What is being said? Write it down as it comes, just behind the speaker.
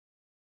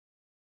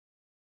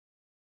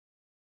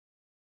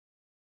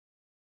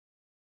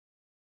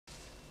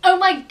Oh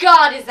my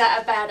god, is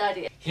that a bad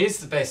idea? Here's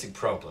the basic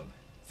problem.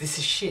 This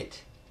is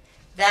shit.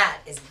 That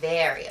is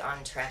very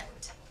on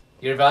trend.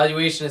 Your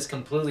evaluation is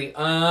completely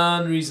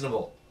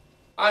unreasonable.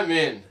 I'm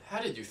in. How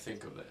did you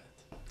think of that?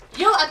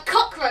 You're a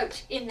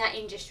cockroach in that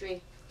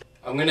industry.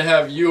 I'm gonna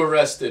have you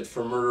arrested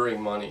for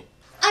murdering money.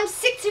 I'm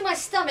sick to my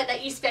stomach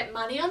that you spent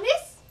money on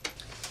this.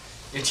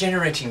 You're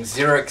generating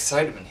zero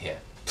excitement here.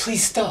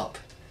 Please stop.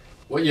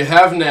 What you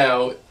have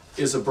now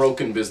is a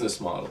broken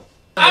business model.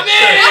 I'm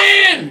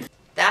in!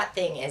 That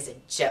thing is a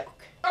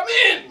joke. I'm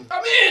in!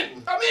 I'm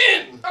in! I'm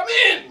in! I'm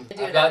in!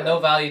 I've got no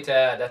value to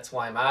add, that's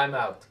why I'm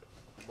out.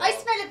 I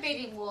smell a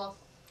bidding war.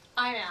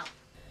 I'm out.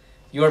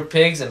 You're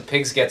pigs and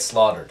pigs get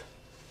slaughtered.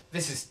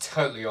 This is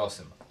totally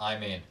awesome.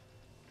 I'm in.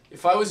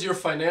 If I was your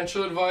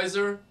financial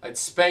advisor, I'd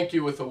spank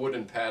you with a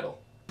wooden paddle.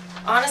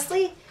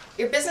 Honestly,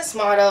 your business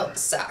model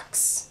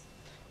sucks.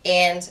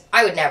 And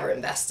I would never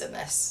invest in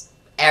this.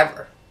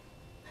 Ever.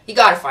 You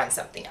gotta find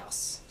something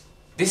else.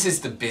 This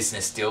is the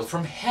business deal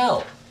from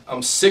hell.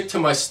 I'm sick to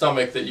my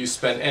stomach that you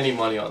spent any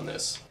money on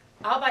this.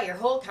 I'll buy your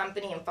whole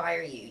company and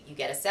fire you. You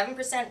get a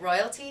 7%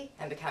 royalty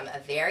and become a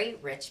very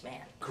rich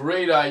man.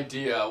 Great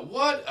idea.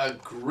 What a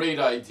great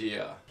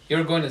idea.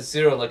 You're going to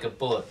zero like a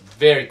bullet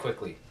very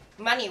quickly.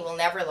 Money will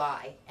never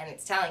lie, and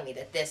it's telling me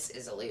that this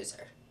is a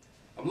loser.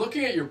 I'm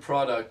looking at your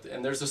product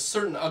and there's a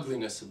certain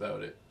ugliness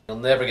about it. You'll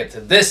never get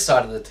to this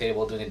side of the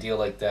table doing a deal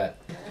like that.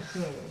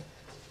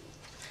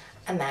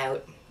 I'm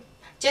out.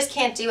 Just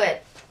can't do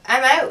it.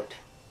 I'm out.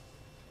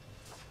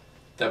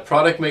 That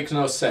product makes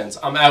no sense.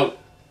 I'm out.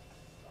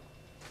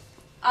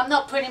 I'm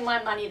not putting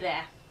my money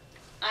there.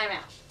 I'm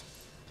out.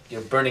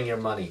 You're burning your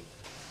money.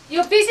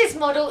 Your business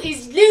model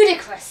is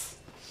ludicrous.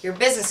 Your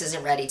business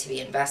isn't ready to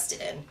be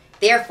invested in.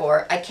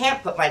 Therefore, I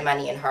can't put my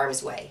money in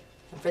harm's way.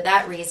 And for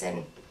that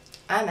reason,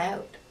 I'm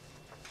out.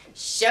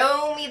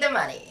 Show me the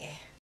money.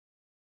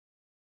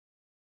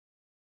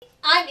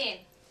 I'm in.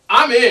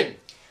 I'm in!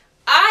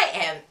 I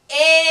am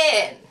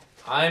in!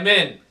 I'm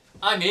in.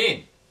 I'm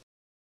in.